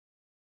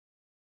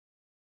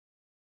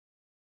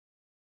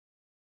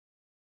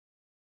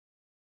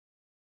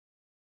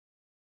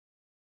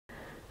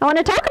I want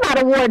to talk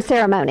about award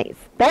ceremonies.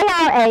 They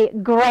are a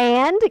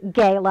grand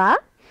gala.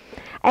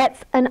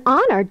 It's an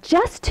honor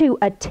just to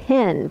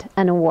attend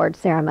an award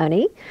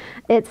ceremony.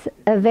 It's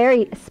a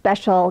very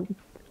special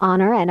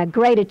honor and a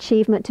great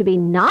achievement to be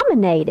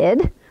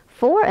nominated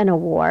for an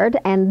award,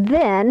 and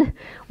then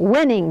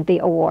winning the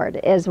award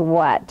is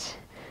what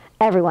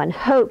everyone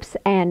hopes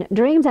and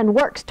dreams and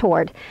works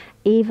toward,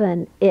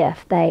 even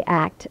if they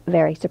act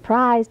very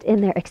surprised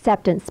in their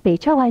acceptance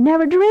speech. Oh, I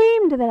never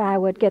dreamed that I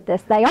would get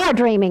this. They are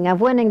dreaming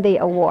of winning the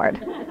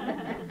award.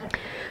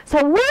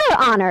 So we're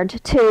honored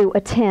to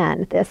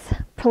attend this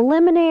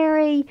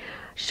preliminary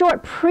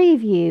short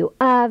preview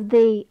of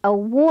the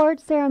award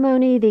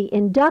ceremony, the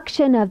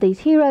induction of these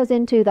heroes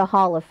into the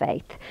Hall of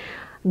Faith.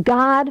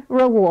 God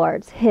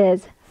rewards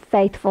his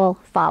faithful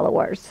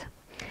followers.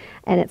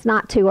 And it's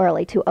not too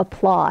early to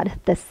applaud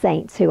the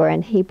saints who are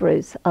in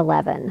Hebrews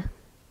 11.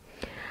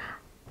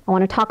 I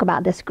want to talk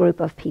about this group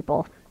of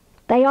people.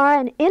 They are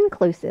an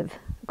inclusive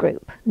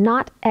group,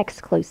 not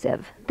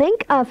exclusive.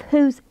 Think of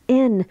who's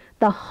in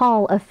the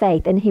Hall of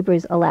Faith in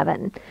Hebrews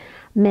 11.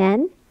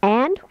 Men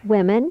and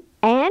women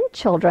and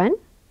children,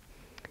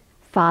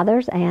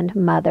 fathers and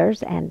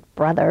mothers and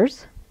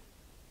brothers,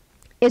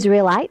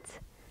 Israelites,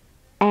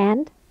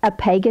 and a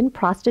pagan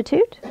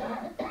prostitute.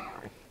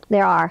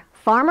 There are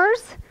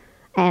farmers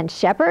and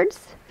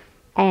shepherds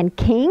and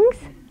kings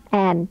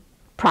and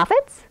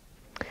prophets.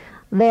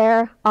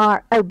 There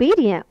are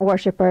obedient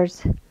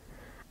worshipers,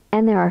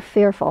 and there are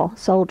fearful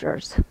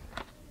soldiers.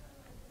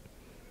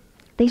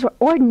 These were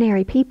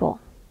ordinary people.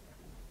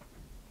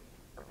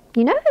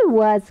 You know who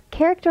was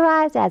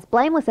characterized as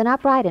blameless and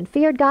upright and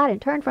feared God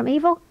and turned from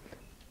evil?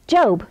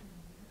 Job.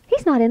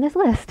 He's not in this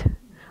list.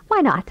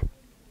 Why not?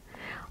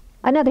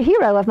 Another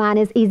hero of mine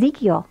is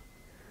Ezekiel.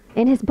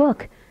 In his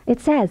book,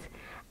 it says,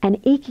 and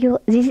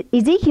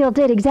Ezekiel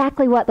did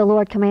exactly what the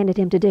Lord commanded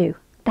him to do.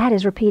 That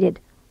is repeated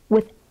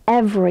with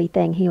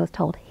everything he was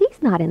told.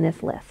 He's not in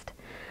this list.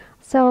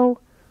 So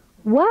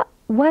what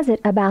was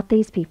it about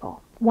these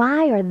people?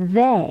 Why are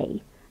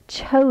they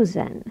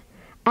chosen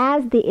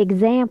as the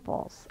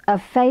examples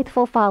of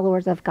faithful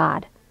followers of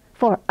God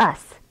for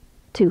us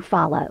to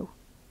follow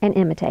and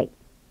imitate?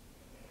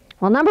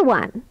 Well, number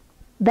one,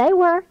 they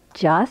were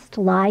just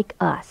like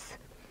us.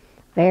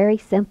 Very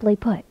simply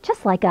put,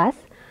 just like us.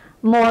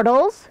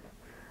 Mortals,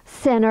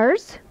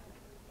 sinners,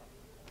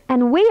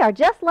 and we are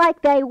just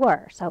like they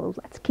were. So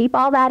let's keep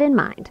all that in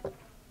mind.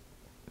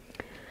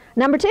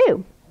 Number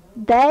two,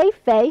 they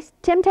faced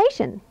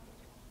temptation.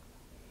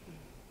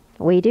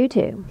 We do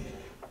too.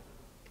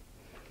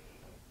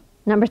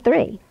 Number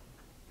three,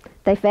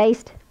 they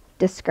faced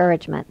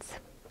discouragements.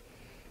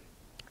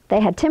 They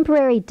had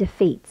temporary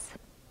defeats,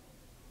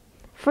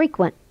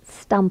 frequent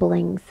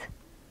stumblings.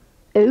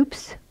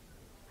 Oops,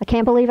 I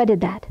can't believe I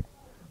did that.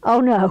 Oh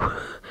no.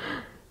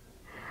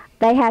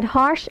 They had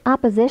harsh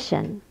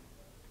opposition.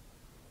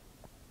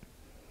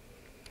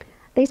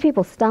 These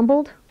people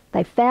stumbled,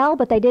 they fell,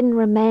 but they didn't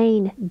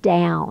remain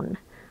down.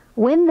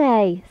 When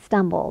they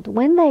stumbled,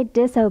 when they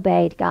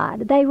disobeyed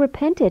God, they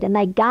repented and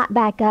they got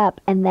back up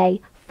and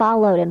they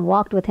followed and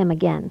walked with him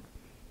again.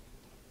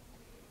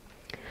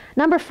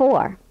 Number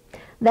four,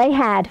 they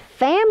had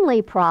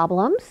family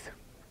problems,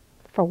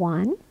 for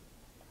one.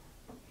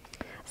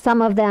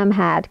 Some of them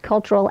had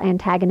cultural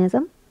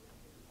antagonism.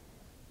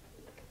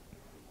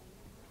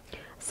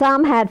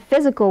 Some had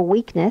physical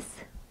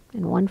weakness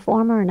in one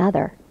form or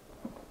another.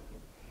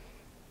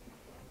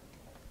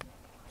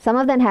 Some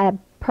of them had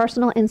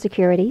personal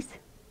insecurities.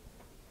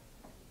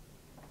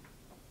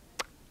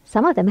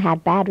 Some of them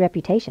had bad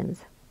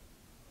reputations.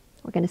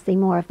 We're going to see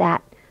more of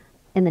that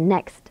in the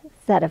next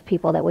set of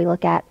people that we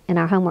look at in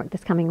our homework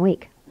this coming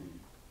week.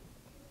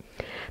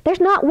 There's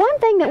not one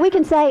thing that we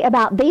can say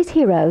about these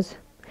heroes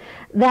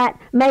that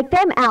make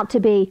them out to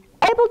be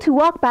able to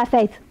walk by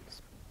faith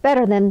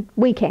better than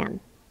we can.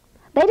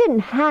 They didn't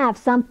have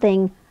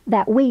something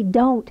that we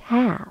don't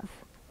have.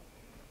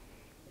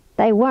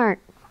 They weren't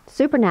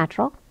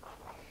supernatural.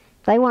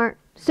 They weren't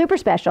super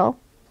special.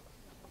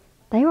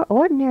 They were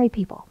ordinary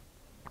people.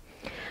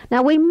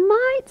 Now we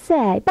might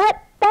say,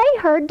 but they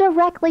heard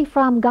directly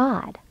from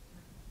God.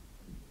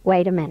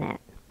 Wait a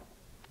minute.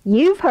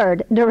 You've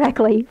heard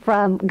directly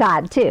from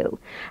God too.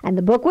 And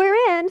the book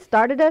we're in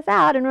started us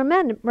out and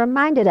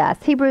reminded us.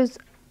 Hebrews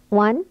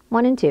 1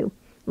 and 2.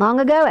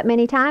 Long ago, at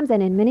many times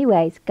and in many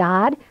ways,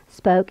 God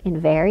spoke in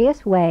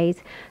various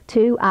ways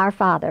to our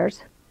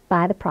fathers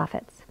by the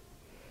prophets.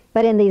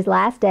 But in these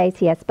last days,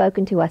 he has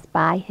spoken to us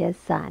by his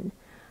Son.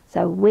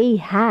 So we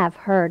have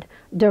heard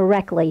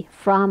directly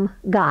from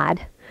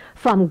God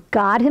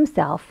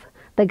himself,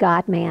 the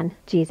God-man,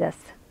 Jesus.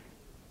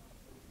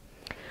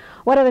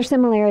 What other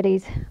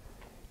similarities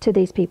to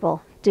these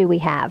people do we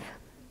have?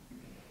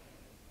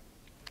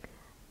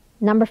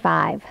 Number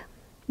 5,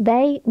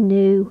 they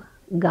knew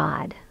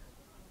God.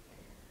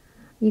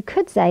 You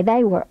could say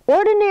they were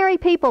ordinary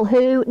people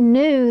who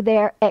knew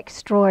their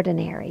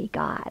extraordinary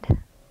God.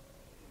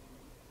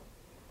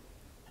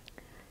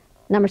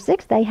 Number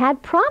 6, they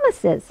had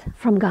promises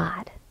from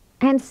God,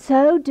 and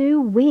so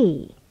do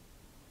we.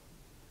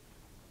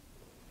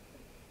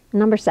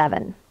 Number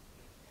 7,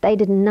 they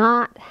did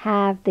not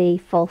have the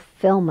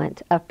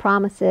fulfillment of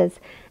promises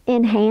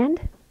in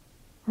hand,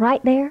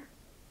 right there,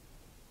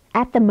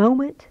 at the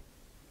moment.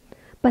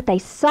 But they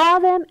saw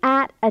them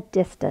at a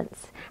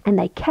distance, and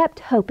they kept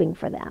hoping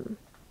for them.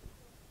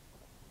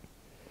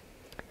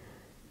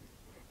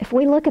 If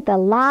we look at the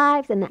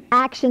lives and the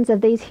actions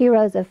of these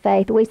heroes of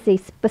faith, we see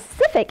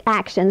specific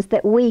actions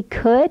that we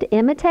could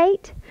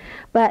imitate,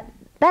 but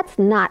that's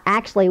not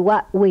actually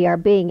what we are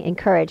being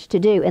encouraged to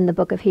do in the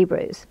book of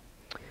Hebrews.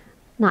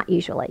 Not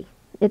usually.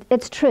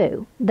 It's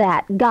true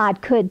that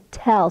God could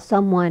tell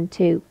someone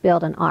to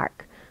build an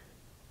ark.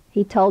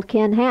 He told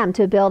Ken Ham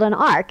to build an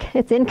ark.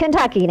 It's in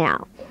Kentucky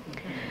now.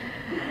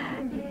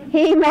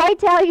 He may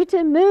tell you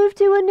to move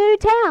to a new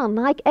town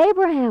like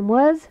Abraham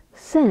was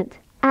sent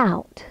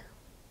out.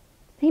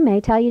 He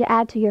may tell you to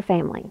add to your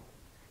family.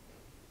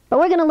 But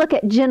we're going to look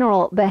at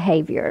general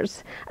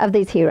behaviors of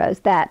these heroes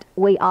that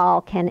we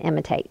all can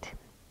imitate.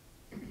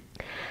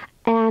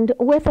 And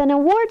with an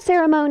award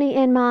ceremony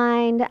in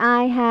mind,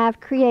 I have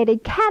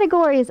created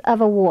categories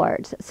of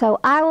awards. So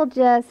I will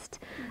just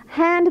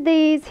hand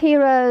these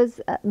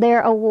heroes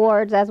their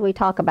awards as we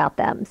talk about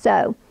them.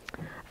 So,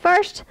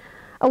 first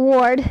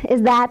award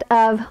is that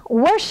of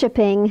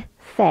worshiping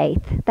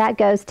faith. That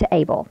goes to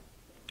Abel.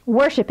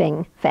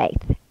 Worshiping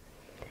faith.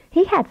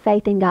 He had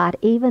faith in God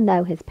even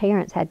though his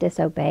parents had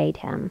disobeyed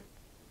him.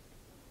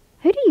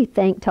 Who do you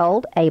think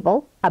told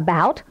Abel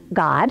about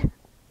God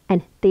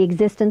and the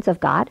existence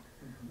of God?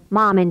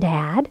 Mom and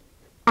Dad,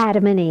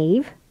 Adam and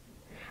Eve.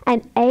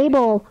 And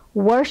Abel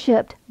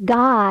worshiped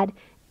God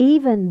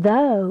even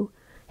though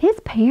his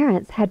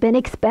parents had been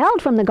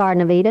expelled from the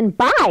Garden of Eden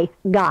by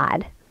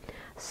God.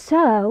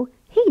 So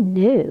he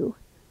knew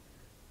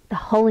the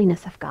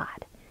holiness of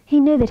God. He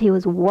knew that he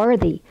was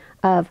worthy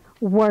of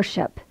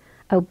worship,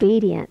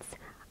 obedience,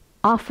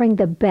 offering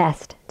the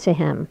best to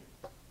him.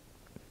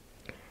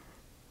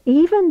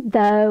 Even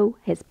though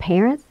his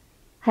parents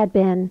had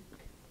been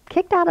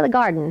kicked out of the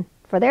garden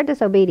for their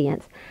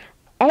disobedience,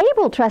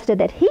 Abel trusted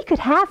that he could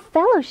have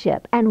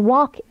fellowship and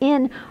walk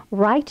in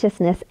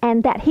righteousness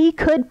and that he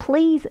could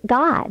please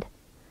God.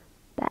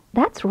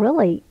 That's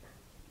really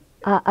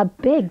a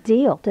big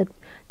deal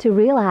to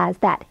realize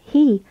that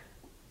he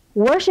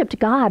worshiped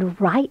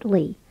God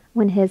rightly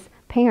when his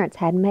parents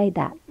had made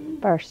that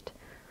first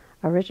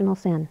original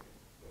sin.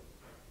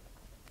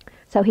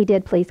 So he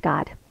did please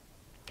God.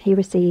 He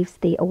receives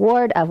the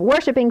award of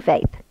worshiping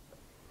faith.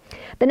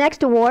 The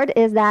next award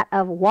is that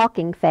of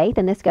walking faith,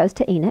 and this goes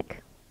to Enoch.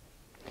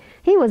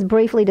 He was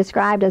briefly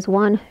described as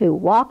one who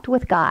walked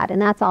with God, and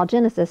that's all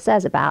Genesis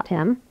says about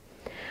him.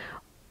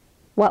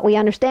 What we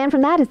understand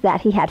from that is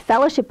that he had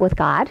fellowship with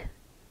God,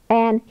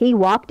 and he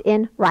walked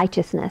in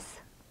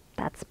righteousness.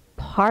 That's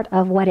part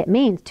of what it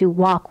means to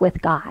walk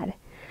with God.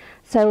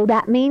 So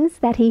that means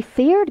that he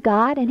feared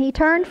God and he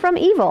turned from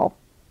evil.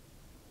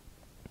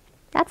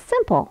 That's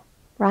simple,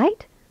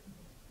 right?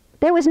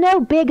 There was no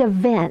big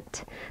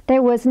event.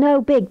 There was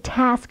no big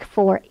task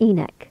for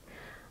Enoch.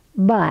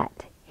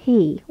 But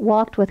he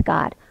walked with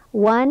God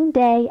one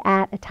day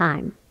at a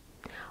time,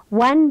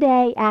 one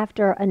day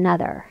after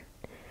another.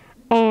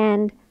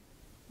 And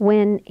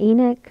when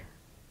Enoch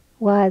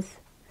was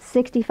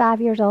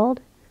 65 years old,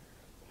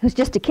 he was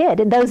just a kid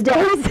in those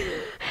days,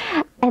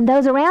 and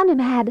those around him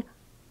had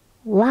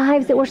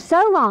lives that were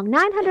so long,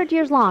 900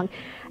 years long.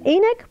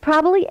 Enoch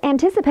probably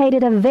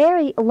anticipated a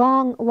very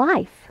long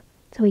life.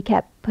 So he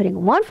kept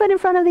putting one foot in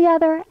front of the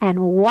other and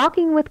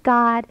walking with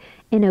God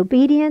in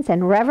obedience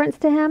and reverence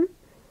to him.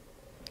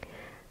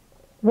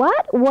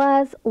 What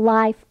was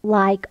life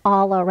like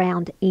all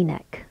around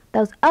Enoch?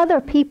 Those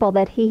other people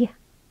that he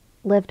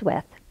lived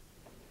with.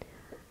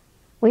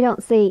 We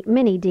don't see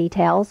many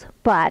details,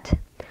 but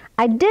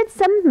I did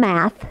some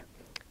math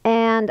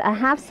and I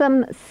have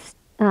some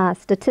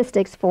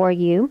statistics for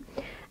you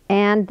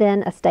and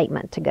then a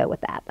statement to go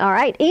with that. All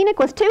right, Enoch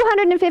was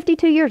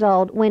 252 years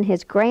old when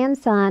his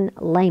grandson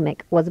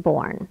Lamech was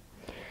born.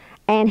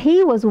 And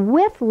he was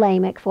with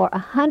Lamech for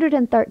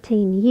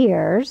 113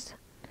 years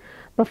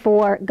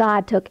before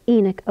God took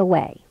Enoch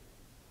away.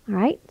 All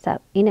right, so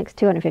Enoch's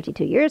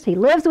 252 years. He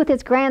lives with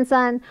his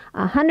grandson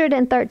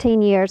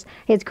 113 years.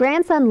 His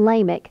grandson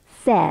Lamech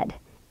said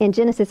in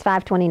Genesis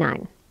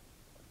 5:29,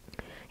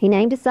 he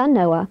named his son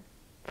Noah,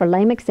 for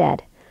Lamech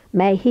said,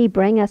 "May he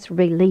bring us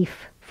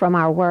relief from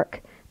our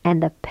work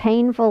and the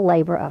painful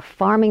labor of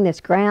farming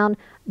this ground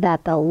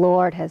that the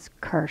Lord has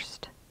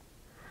cursed."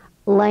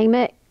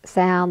 Lamech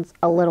sounds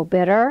a little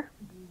bitter.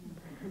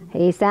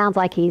 He sounds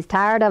like he's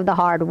tired of the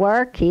hard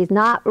work. He's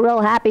not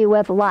real happy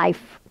with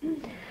life.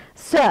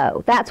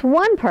 So that's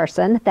one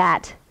person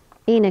that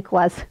Enoch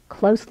was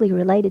closely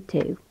related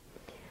to.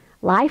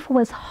 Life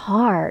was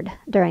hard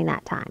during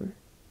that time.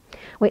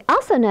 We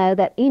also know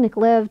that Enoch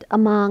lived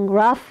among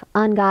rough,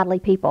 ungodly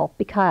people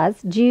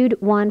because Jude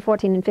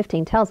 1:14 and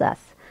 15 tells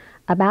us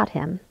about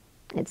him.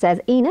 It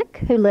says, Enoch,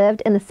 who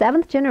lived in the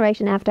 7th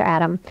generation after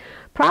Adam,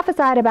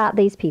 prophesied about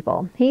these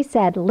people. He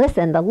said,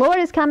 "Listen, the Lord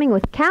is coming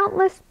with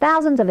countless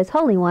thousands of his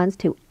holy ones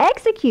to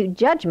execute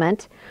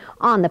judgment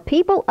on the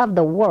people of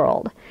the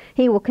world.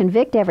 He will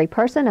convict every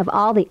person of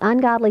all the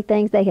ungodly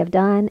things they have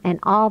done and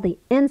all the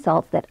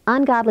insults that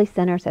ungodly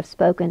sinners have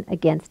spoken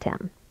against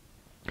him."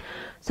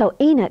 So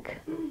Enoch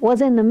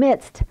was in the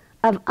midst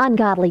of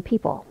ungodly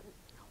people,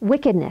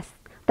 wickedness,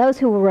 those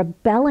who were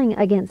rebelling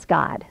against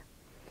God.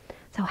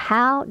 So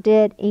how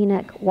did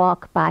Enoch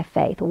walk by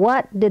faith?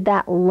 What did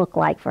that look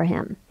like for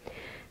him?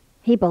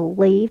 He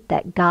believed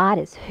that God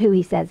is who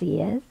he says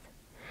he is.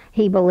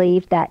 He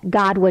believed that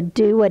God would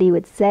do what he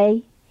would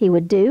say he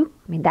would do.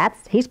 I mean,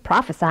 he's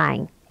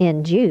prophesying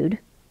in Jude.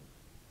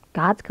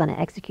 God's going to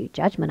execute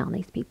judgment on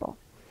these people.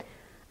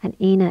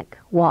 And Enoch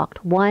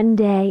walked one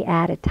day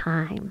at a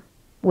time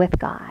with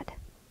God,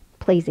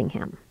 pleasing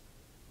him.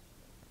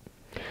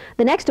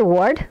 The next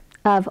award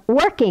of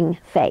working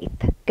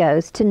faith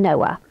goes to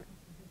Noah.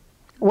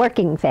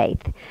 Working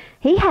faith.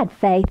 He had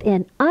faith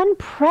in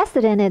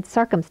unprecedented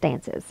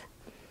circumstances.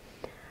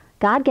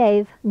 God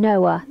gave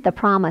Noah the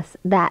promise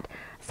that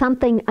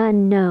something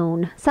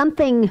unknown,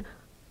 something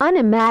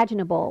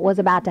unimaginable was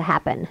about to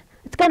happen.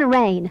 It's going to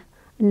rain.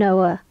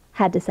 Noah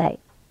had to say,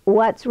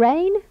 "What's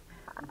rain?"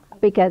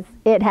 Because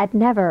it had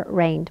never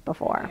rained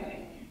before.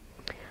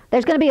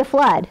 There's going to be a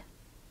flood.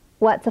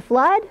 What's a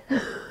flood?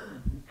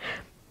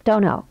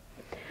 Don't know.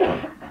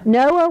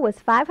 Noah was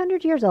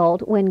 500 years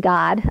old when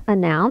God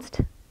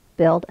announced,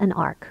 "Build an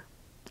ark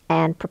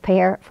and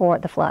prepare for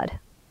the flood."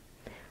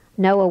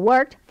 Noah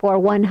worked for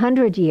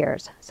 100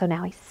 years. So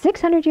now he's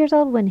 600 years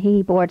old when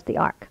he boards the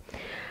ark.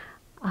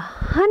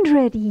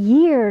 100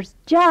 years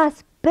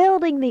just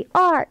building the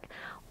ark,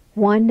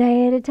 one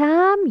day at a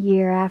time,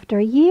 year after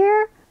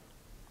year,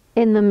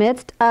 in the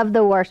midst of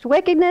the worst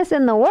wickedness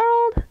in the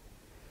world.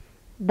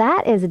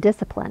 That is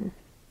discipline.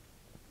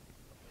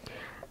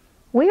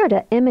 We are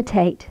to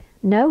imitate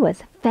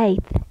Noah's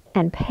faith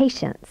and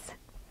patience.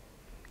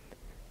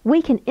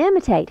 We can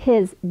imitate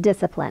his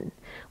discipline.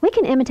 We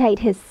can imitate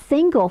his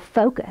single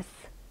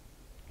focus.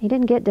 He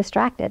didn't get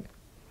distracted.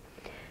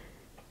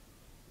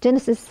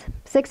 Genesis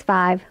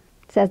 6:5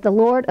 says, "The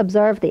Lord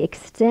observed the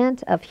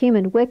extent of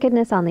human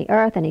wickedness on the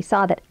earth, and he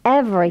saw that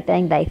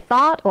everything they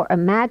thought or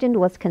imagined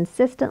was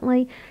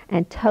consistently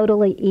and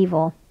totally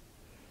evil."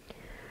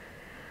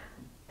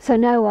 So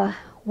Noah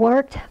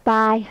worked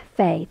by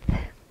faith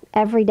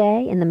every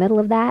day in the middle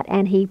of that,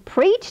 and he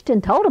preached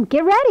and told them,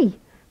 "Get ready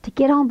to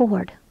get on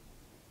board."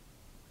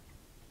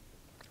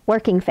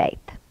 Working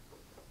faith.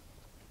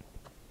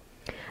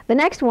 The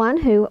next one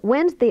who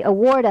wins the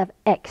award of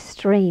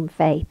extreme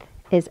faith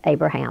is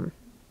Abraham.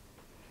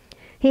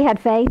 He had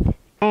faith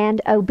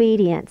and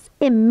obedience,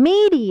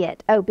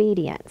 immediate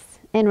obedience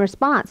in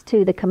response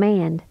to the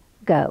command,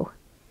 "Go."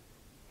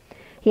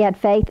 He had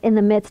faith in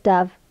the midst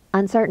of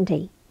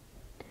uncertainty.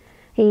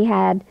 He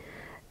had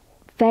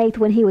faith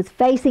when he was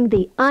facing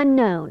the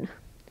unknown.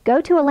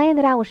 "Go to a land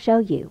that I will show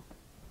you."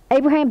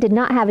 Abraham did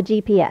not have a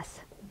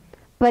GPS,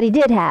 but he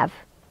did have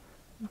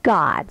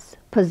God's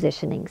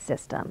positioning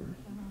system.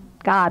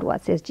 God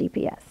was his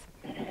GPS.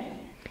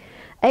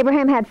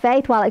 Abraham had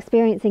faith while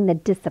experiencing the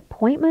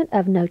disappointment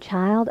of no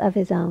child of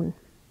his own.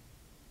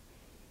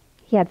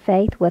 He had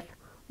faith with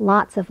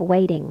lots of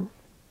waiting.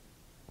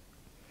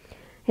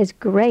 His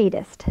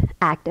greatest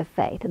act of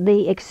faith,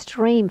 the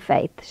extreme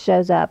faith,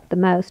 shows up the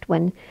most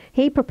when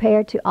he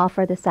prepared to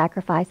offer the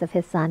sacrifice of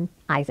his son,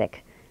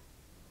 Isaac.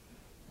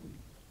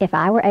 If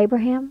I were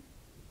Abraham,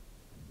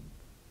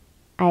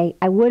 I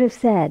would have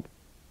said,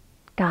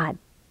 "God,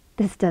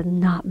 this does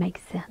not make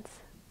sense."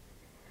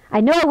 I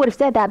know I would have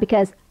said that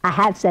because I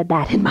have said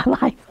that in my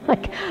life.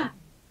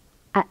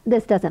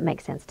 This doesn't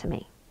make sense to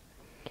me.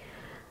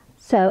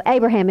 So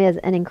Abraham is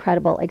an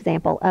incredible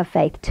example of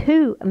faith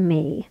to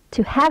me,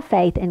 to have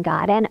faith in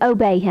God and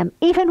obey him,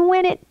 even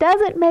when it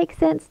doesn't make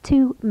sense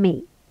to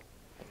me.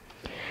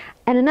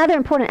 And another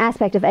important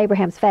aspect of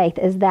Abraham's faith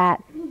is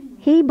that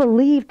he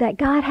believed that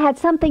God had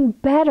something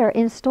better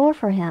in store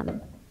for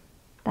him.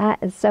 That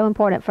is so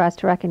important for us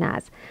to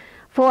recognize.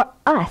 For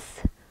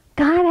us,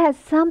 God has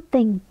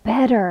something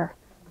better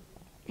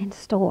in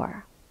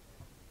store.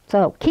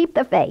 So keep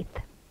the faith.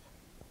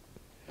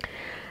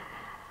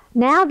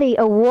 Now the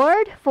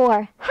award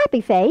for happy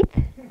faith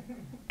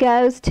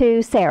goes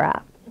to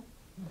Sarah.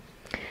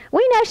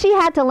 We know she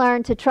had to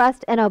learn to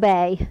trust and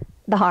obey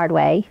the hard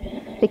way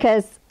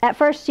because at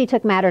first she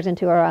took matters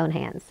into her own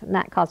hands, and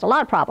that caused a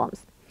lot of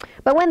problems.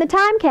 But when the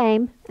time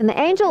came and the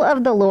angel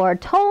of the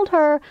Lord told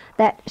her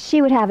that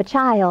she would have a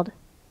child,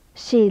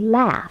 she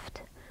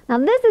laughed. Now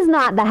this is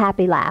not the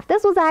happy laugh.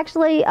 This was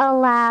actually a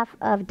laugh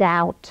of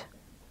doubt.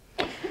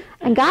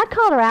 And God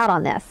called her out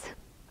on this.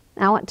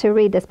 I want to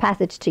read this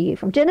passage to you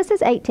from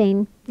Genesis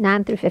 18,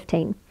 9 through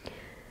 15.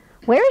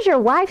 "Where is your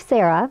wife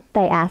Sarah?"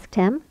 they asked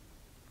him.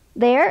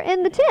 "There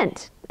in the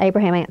tent,"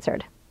 Abraham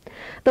answered.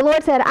 The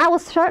Lord said, "I will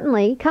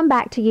certainly come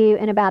back to you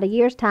in about a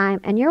year's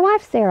time, and your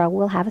wife Sarah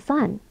will have a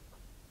son."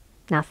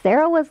 Now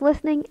Sarah was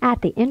listening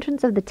at the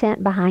entrance of the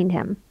tent behind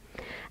him.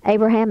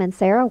 Abraham and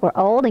Sarah were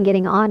old and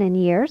getting on in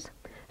years.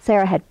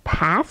 Sarah had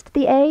passed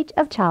the age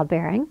of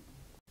childbearing.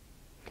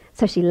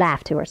 So she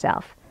laughed to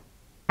herself.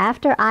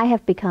 After I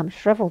have become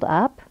shriveled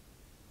up,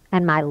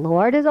 and my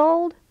Lord is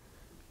old,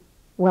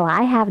 will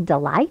I have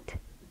delight?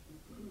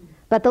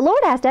 But the Lord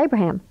asked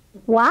Abraham,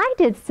 why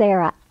did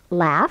Sarah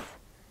laugh,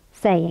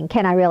 saying,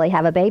 can I really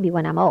have a baby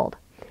when I'm old?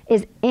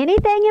 Is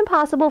anything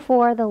impossible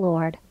for the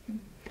Lord?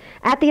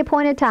 At the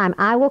appointed time,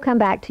 I will come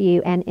back to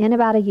you, and in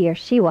about a year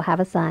she will have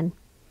a son.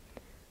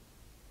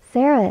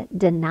 Sarah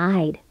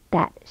denied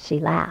that she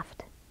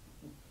laughed.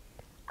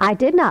 I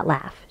did not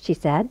laugh, she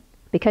said,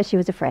 because she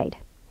was afraid.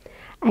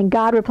 And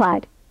God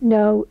replied,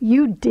 no,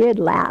 you did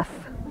laugh.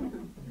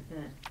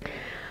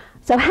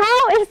 So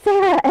how is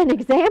Sarah an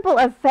example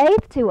of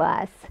faith to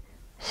us?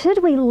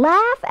 Should we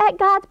laugh at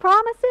God's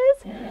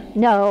promises?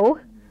 No.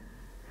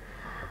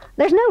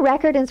 There's no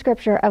record in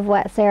Scripture of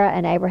what Sarah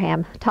and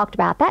Abraham talked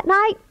about that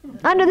night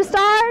under the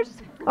stars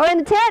or in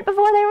the tent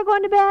before they were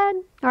going to bed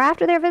or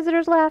after their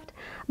visitors left.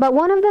 But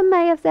one of them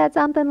may have said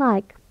something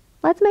like,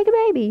 let's make a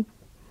baby.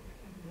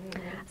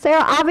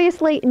 Sarah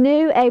obviously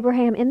knew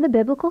Abraham in the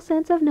biblical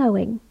sense of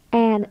knowing,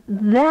 and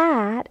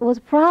that was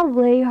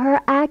probably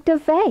her act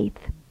of faith.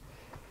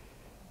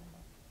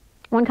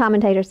 One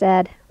commentator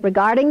said,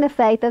 regarding the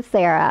faith of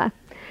Sarah,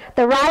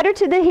 the writer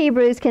to the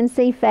Hebrews can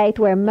see faith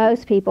where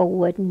most people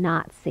would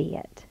not see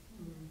it.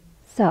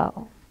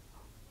 So,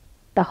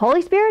 the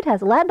Holy Spirit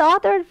has led the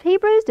author of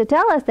Hebrews to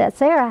tell us that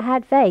Sarah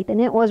had faith,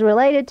 and it was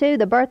related to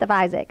the birth of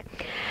Isaac.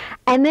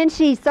 And then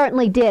she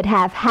certainly did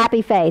have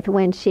happy faith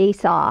when she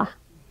saw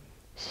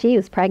she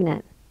was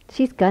pregnant.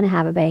 She's going to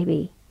have a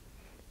baby.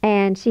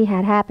 And she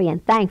had happy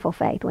and thankful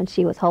faith when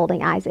she was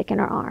holding Isaac in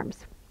her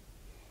arms.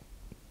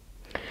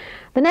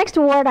 The next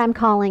award I'm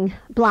calling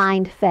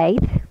blind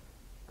faith.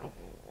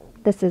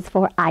 This is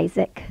for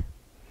Isaac.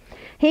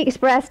 He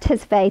expressed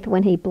his faith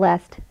when he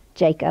blessed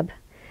Jacob.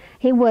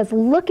 He was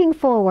looking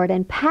forward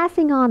and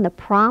passing on the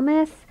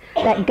promise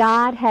that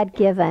God had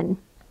given.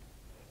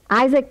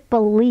 Isaac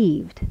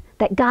believed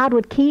that God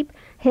would keep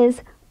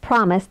his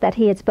promise that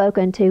he had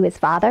spoken to his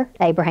father,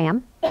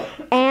 Abraham,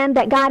 and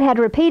that God had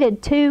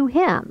repeated to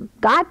him.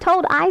 God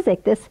told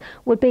Isaac this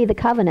would be the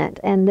covenant,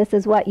 and this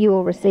is what you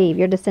will receive,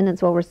 your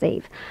descendants will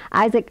receive.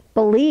 Isaac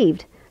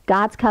believed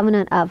God's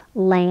covenant of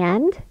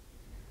land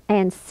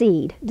and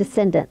seed,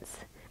 descendants,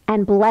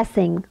 and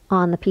blessing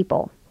on the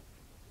people.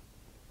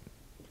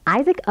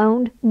 Isaac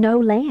owned no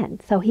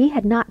land, so he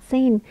had not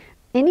seen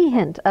any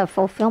hint of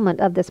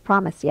fulfillment of this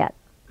promise yet.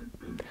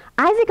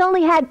 Isaac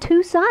only had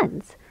 2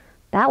 sons.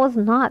 That was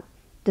not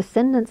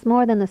descendants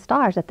more than the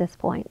stars at this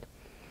point.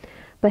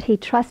 But he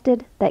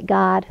trusted that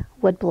God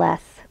would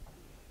bless.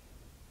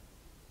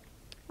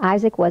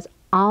 Isaac was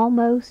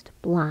almost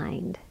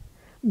blind,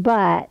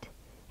 but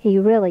he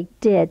really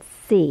did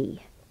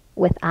see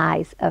with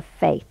eyes of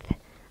faith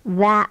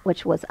that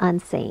which was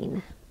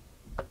unseen.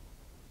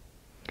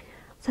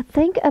 So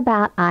think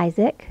about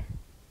Isaac.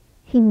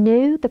 He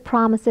knew the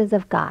promises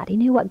of God. He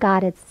knew what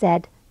God had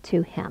said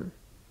to him.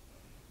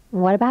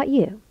 What about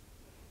you?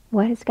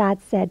 What has God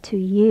said to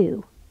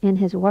you in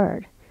His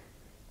Word?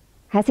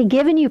 Has He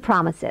given you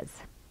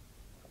promises?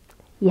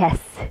 Yes,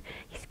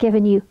 He's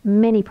given you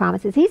many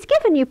promises. He's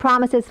given you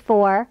promises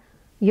for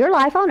your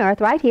life on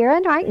earth right here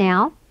and right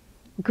now.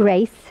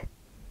 Grace.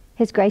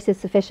 His grace is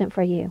sufficient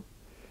for you.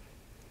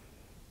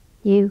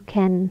 You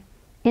can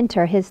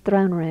enter His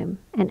throne room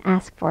and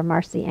ask for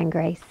mercy and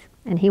grace,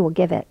 and He will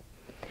give it.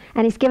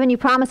 And He's given you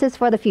promises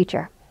for the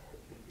future,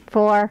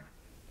 for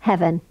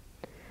heaven,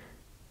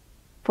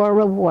 for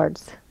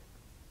rewards.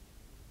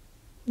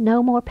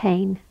 No more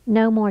pain,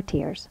 no more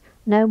tears,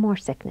 no more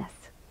sickness.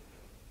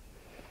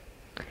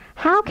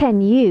 How can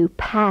you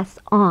pass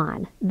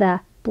on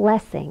the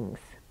blessings,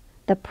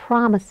 the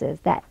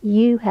promises that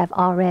you have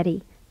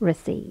already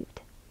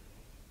received?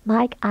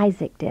 Like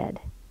Isaac did.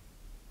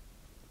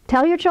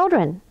 Tell your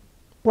children,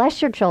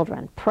 bless your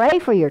children, pray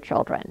for your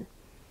children.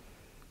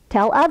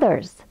 Tell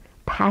others,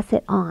 pass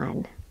it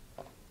on.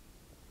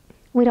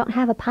 We don't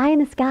have a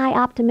pie-in-the-sky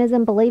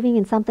optimism believing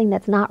in something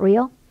that's not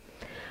real.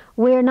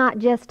 We're not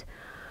just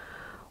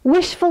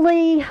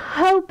wishfully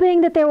hoping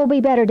that there will be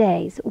better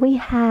days. We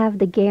have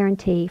the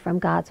guarantee from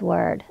God's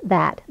Word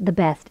that the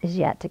best is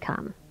yet to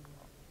come.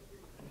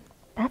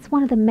 That's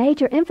one of the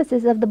major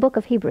emphases of the book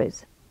of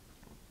Hebrews.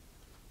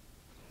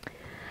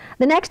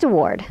 The next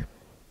award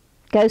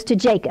goes to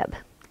Jacob,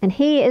 and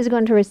he is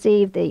going to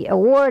receive the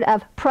award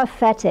of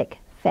prophetic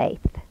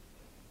faith.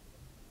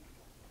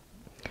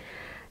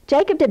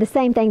 Jacob did the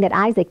same thing that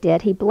Isaac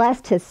did. He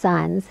blessed his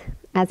sons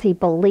as he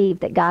believed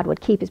that God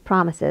would keep His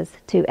promises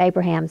to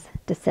Abraham's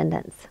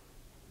descendants.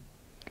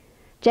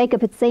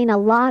 Jacob had seen a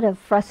lot of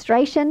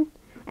frustration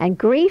and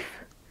grief,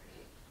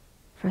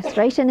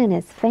 frustration in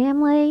his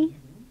family,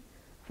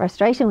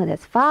 frustration with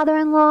his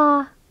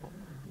father-in-law,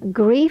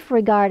 grief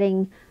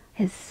regarding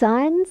his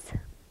sons,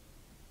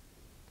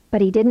 but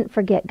he didn't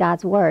forget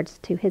God's words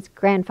to his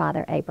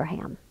grandfather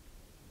Abraham.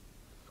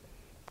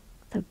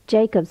 So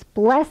Jacob's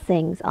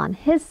blessings on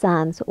his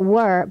sons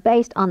were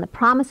based on the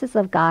promises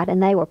of God,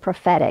 and they were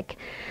prophetic.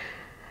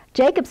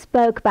 Jacob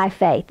spoke by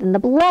faith, and the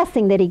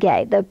blessing that he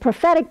gave, the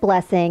prophetic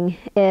blessing,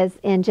 is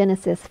in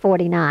Genesis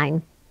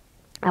 49.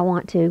 I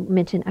want to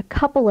mention a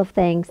couple of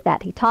things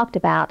that he talked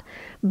about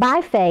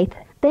by faith,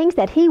 things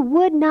that he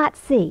would not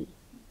see.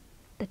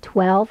 The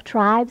 12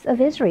 tribes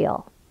of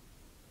Israel,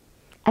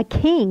 a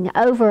king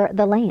over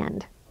the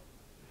land,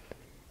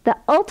 the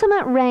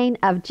ultimate reign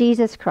of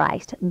Jesus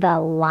Christ, the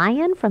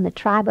Lion from the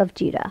tribe of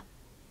Judah.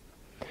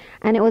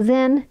 And it was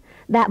in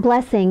that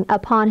blessing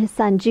upon his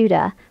son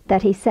Judah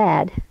that he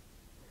said,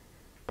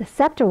 the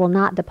scepter will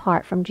not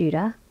depart from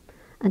Judah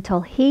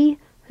until he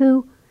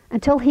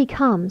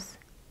comes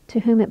to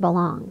whom it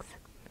belongs.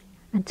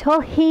 Until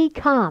he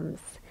comes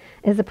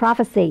is the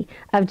prophecy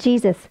of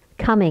Jesus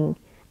coming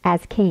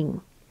as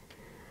king.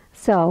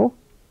 So,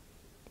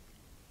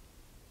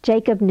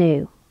 Jacob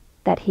knew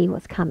that he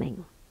was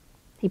coming.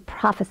 He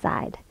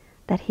prophesied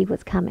that he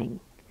was coming.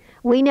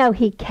 We know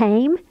he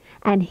came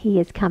and he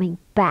is coming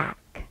back.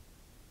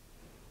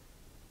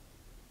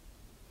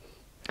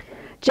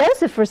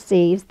 Joseph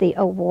receives the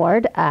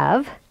award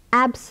of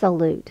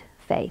absolute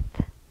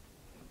faith.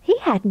 He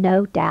had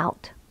no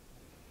doubt.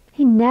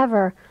 He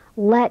never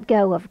let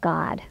go of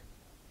God.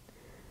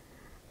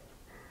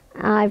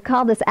 I've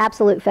called this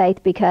absolute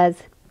faith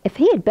because if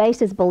he had based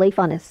his belief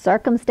on his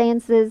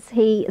circumstances,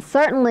 he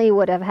certainly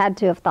would have had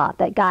to have thought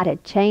that God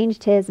had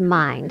changed his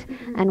mind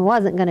and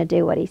wasn't going to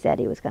do what he said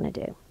he was going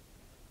to do.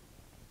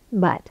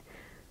 But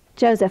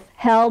Joseph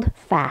held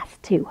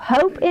fast to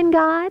hope in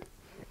God.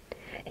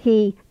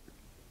 He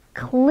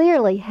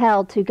clearly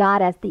held to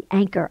God as the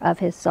anchor of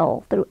his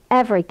soul through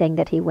everything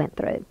that he went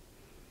through.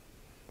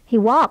 He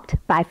walked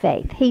by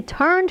faith. He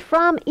turned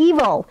from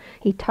evil.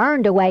 He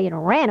turned away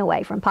and ran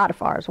away from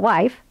Potiphar's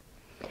wife.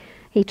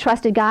 He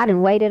trusted God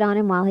and waited on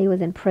him while he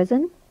was in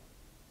prison.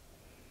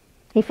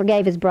 He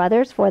forgave his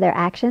brothers for their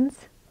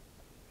actions.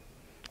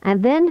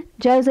 And then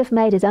Joseph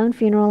made his own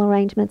funeral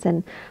arrangements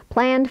and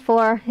planned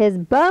for his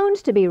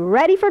bones to be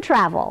ready for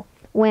travel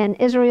when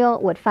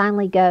Israel would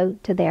finally go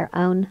to their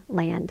own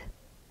land.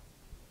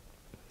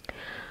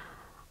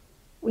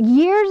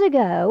 Years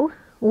ago,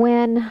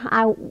 when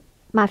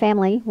my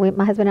family,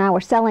 my husband and I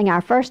were selling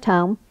our first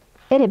home,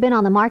 it had been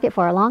on the market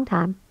for a long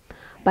time.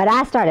 But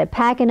I started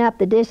packing up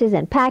the dishes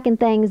and packing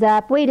things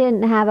up. We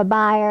didn't have a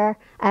buyer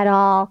at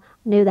all,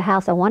 knew the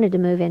house I wanted to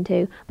move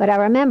into. But I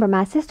remember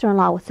my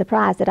sister-in-law was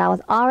surprised that I was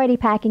already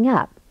packing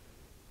up,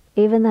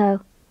 even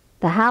though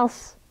the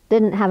house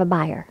didn't have a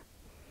buyer.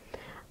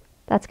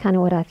 That's kind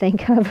of what I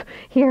think of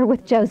here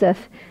with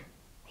Joseph.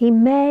 He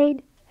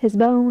made his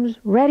bones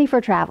ready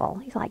for travel.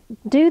 He's like,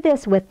 do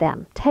this with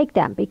them. Take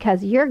them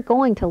because you're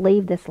going to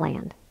leave this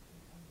land.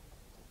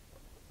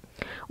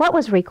 What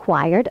was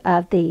required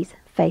of these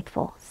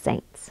faithful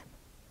saints?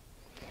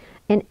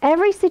 In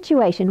every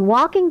situation,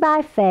 walking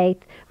by faith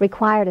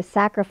required a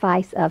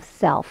sacrifice of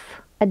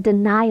self, a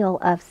denial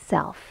of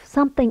self,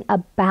 something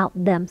about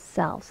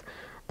themselves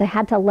they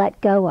had to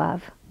let go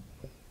of.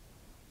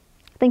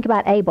 Think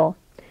about Abel.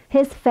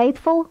 His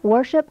faithful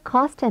worship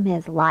cost him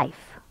his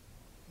life.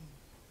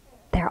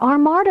 There are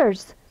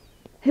martyrs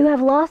who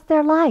have lost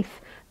their life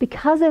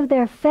because of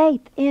their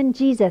faith in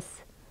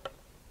Jesus.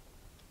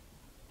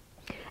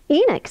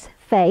 Enoch's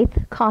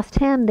faith cost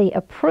him the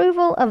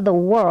approval of the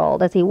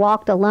world as he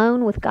walked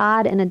alone with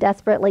God in a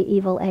desperately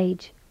evil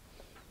age.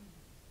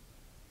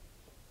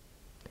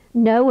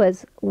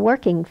 Noah's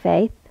working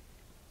faith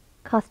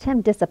cost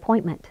him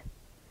disappointment.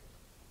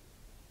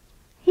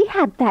 He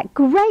had that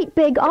great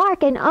big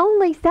ark and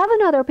only 7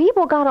 other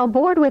people got on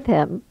board with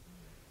him.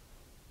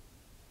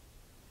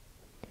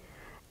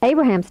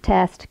 Abraham's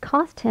test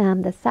cost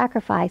him the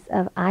sacrifice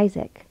of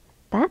Isaac.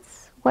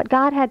 That's what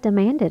God had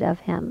demanded of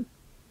him.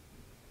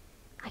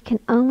 I can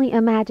only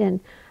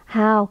imagine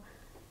how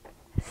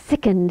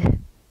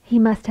sickened he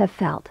must have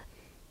felt.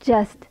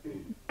 Just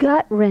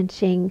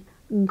gut-wrenching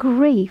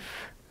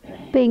grief,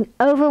 being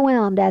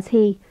overwhelmed as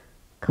he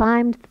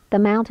climbed the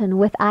mountain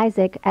with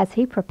Isaac as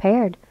he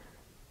prepared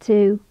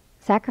to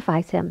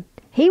sacrifice him.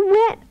 He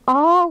went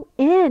all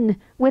in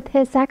with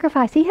his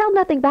sacrifice. He held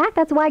nothing back.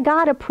 That's why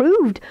God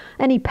approved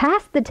and he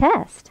passed the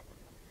test.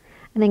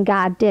 And then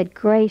God did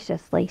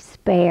graciously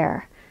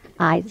spare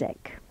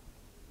Isaac.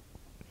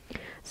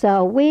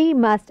 So we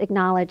must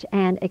acknowledge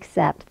and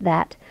accept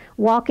that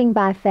walking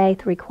by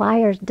faith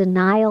requires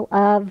denial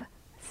of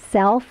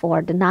self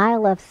or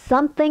denial of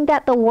something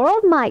that the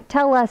world might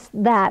tell us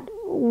that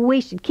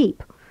we should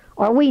keep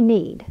or we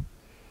need.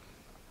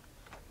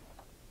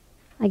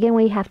 Again,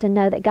 we have to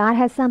know that God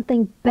has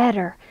something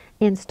better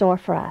in store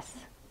for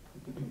us.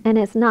 And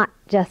it's not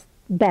just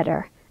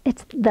better,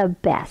 it's the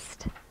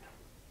best. And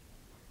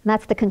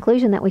that's the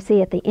conclusion that we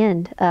see at the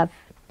end of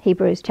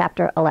Hebrews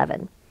chapter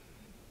 11.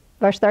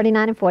 Verse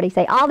 39 and 40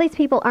 say, all these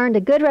people earned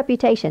a good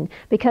reputation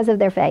because of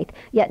their faith,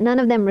 yet none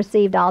of them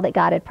received all that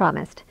God had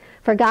promised.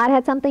 For God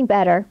had something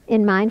better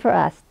in mind for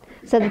us,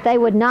 so that they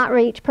would not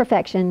reach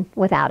perfection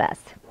without us.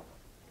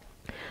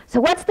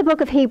 So what's the book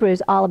of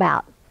Hebrews all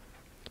about?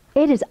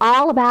 It is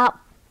all about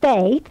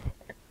faith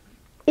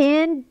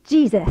in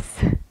Jesus.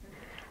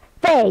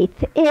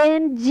 Faith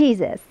in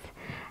Jesus.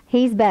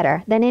 He's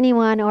better than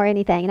anyone or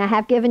anything. And I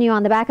have given you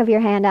on the back of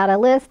your handout a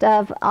list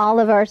of all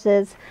the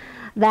verses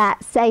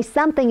that say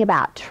something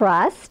about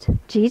trust.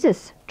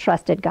 Jesus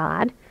trusted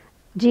God.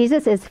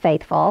 Jesus is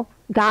faithful.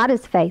 God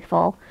is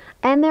faithful.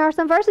 And there are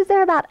some verses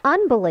there about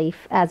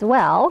unbelief as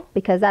well,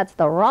 because that's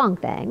the wrong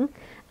thing.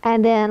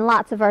 And then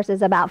lots of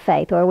verses about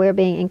faith, where we're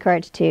being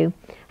encouraged to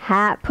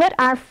put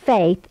our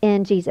faith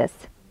in Jesus.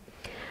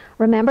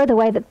 Remember, the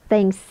way that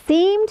things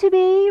seem to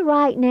be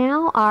right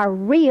now are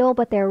real,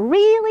 but they're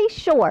really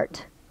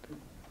short.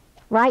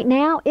 Right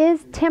now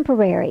is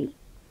temporary.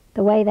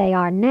 The way they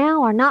are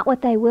now are not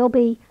what they will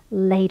be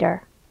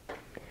later.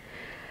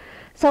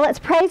 So let's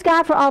praise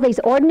God for all these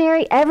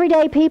ordinary,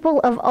 everyday people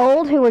of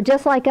old who were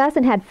just like us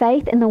and had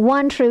faith in the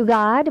one true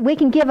God. We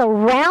can give a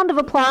round of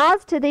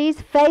applause to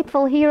these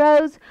faithful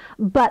heroes,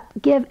 but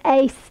give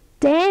a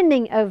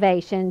standing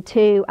ovation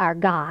to our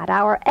God,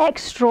 our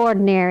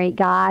extraordinary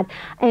God,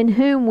 in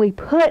whom we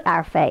put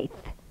our faith.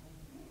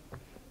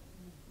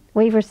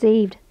 We've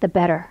received the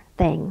better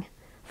thing,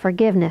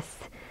 forgiveness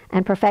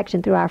and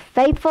perfection through our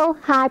faithful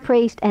high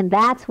priest, and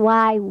that's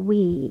why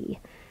we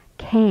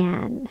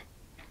can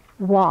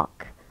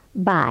walk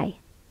by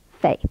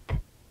faith.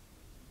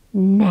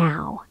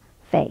 Now,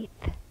 faith.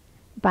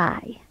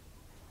 By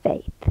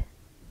faith.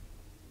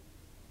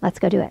 Let's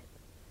go do it.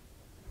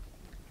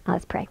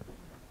 Let's pray.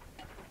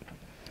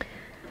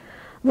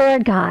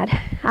 Lord God,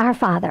 our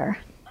Father,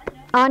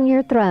 on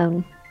your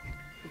throne,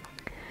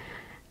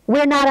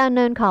 we're not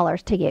unknown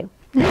callers to you.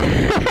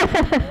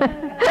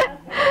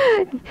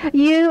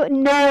 You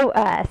know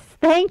us.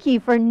 Thank you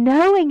for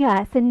knowing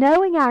us and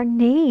knowing our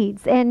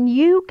needs. And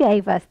you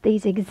gave us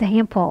these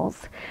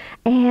examples.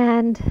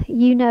 And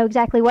you know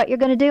exactly what you're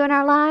going to do in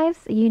our lives.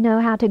 You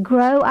know how to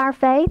grow our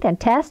faith and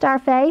test our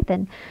faith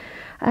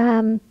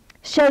and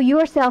show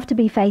yourself to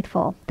be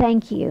faithful.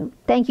 Thank you.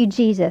 Thank you,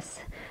 Jesus,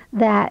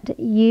 that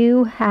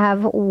you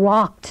have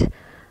walked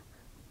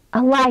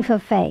a life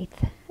of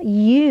faith.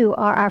 You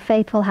are our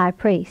faithful high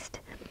priest.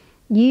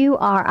 You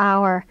are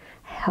our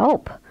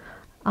help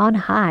on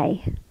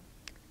high.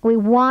 We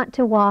want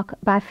to walk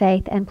by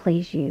faith and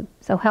please you.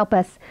 So help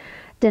us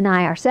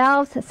deny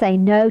ourselves, say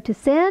no to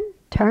sin,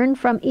 turn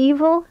from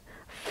evil,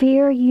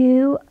 fear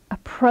you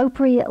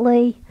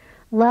appropriately,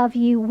 love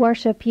you,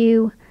 worship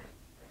you.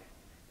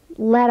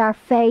 Let our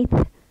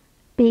faith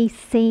be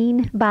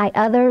seen by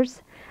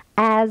others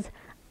as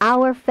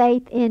our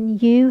faith in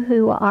you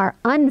who are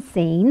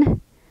unseen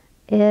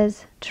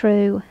is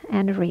true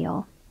and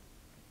real.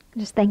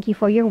 Just thank you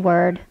for your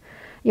word,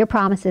 your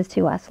promises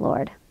to us,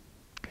 Lord.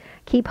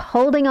 Keep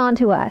holding on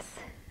to us,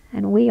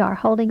 and we are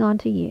holding on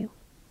to you.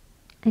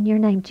 In your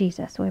name,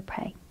 Jesus, we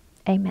pray.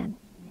 Amen.